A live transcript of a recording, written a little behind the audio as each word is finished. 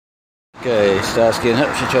Okay,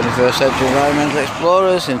 Starsky&Hutch, 21st Century Environmental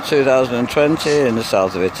Explorers in 2020 in the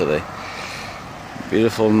south of Italy.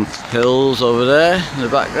 Beautiful hills over there in the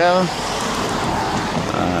background,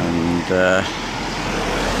 and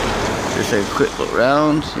just take a quick look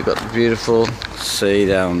round. You've got the beautiful sea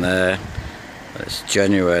down there. It's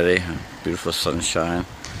January, beautiful sunshine,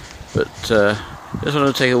 but just want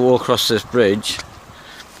to take a walk across this bridge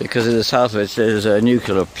because in the south of it there's a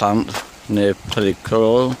nuclear plant near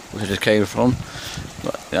Pericolo, which I just came from.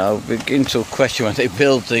 But I begin to question when they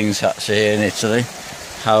build things actually here in Italy,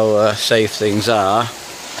 how safe things are,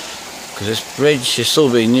 because this bridge is still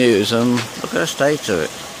being used and look at the state of it.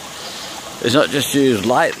 It's not just used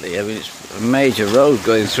lightly. I mean, it's a major road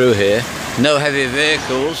going through here. No heavy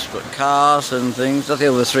vehicles, but cars and things, nothing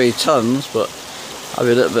over 3 tons, but I'll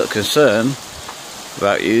be a little bit concerned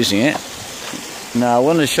about using it. Now I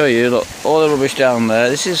want to show you, look, all the rubbish down there.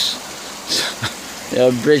 This is a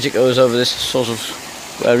bridge that goes over this sort of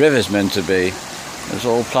where a river's meant to be. There's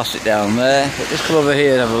all plastic down there, but just come over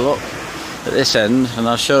here and have a look at this end and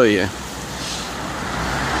I'll show you.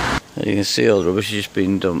 You can see all the rubbish has just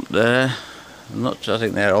been dumped there. I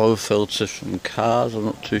think they're oil filters from cars. I'm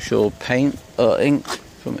not too sure. Paint or ink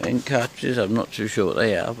from ink cartridges. I'm not too sure what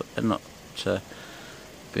they are, but they're not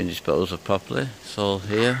being disposed of properly. It's all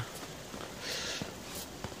here.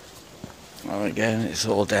 And again, it's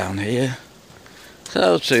all down here.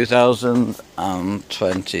 So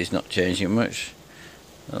 2020 is not changing much.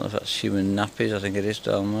 I don't know if that's human nappies. I think it is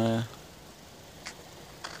down there.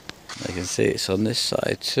 You can see it's on this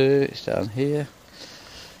side too. It's down here.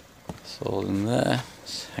 It's all in there.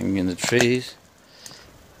 It's hanging in the trees.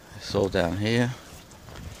 It's all down here.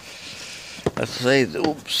 I'd say,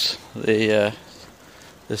 oops, the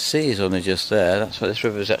sea is only just there. That's where this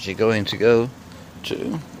river is actually going to go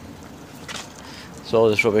to. So all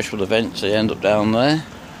this rubbish will eventually end up down there.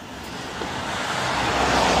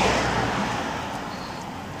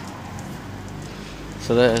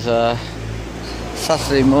 So there's a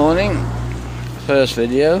Saturday morning, first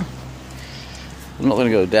video. I'm not going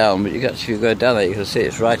to go down, but if you go down there you can see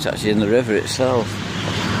it's right actually in the river itself.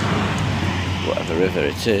 Whatever river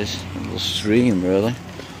it is, a little stream really.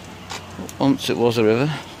 Once it was a river.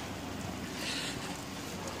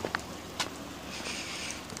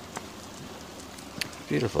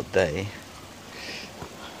 Beautiful day.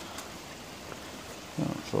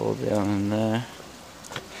 That's all down in there.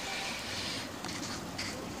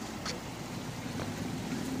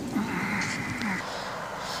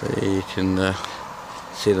 So you can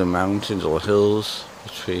see the mountains or hills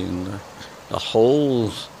between the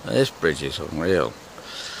holes. This bridge is unreal.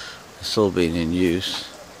 It's still being in use.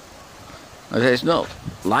 It's not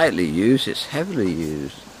lightly used, it's heavily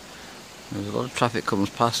used. There's a lot of traffic comes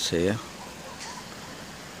past here.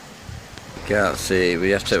 Can't see, but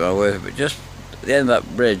you have to take my word for it. But just at the end of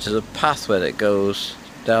that bridge there's a pathway that goes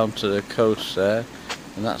down to the coast there,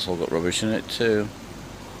 and that's all got rubbish in it too.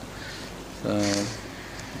 So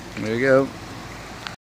there we go.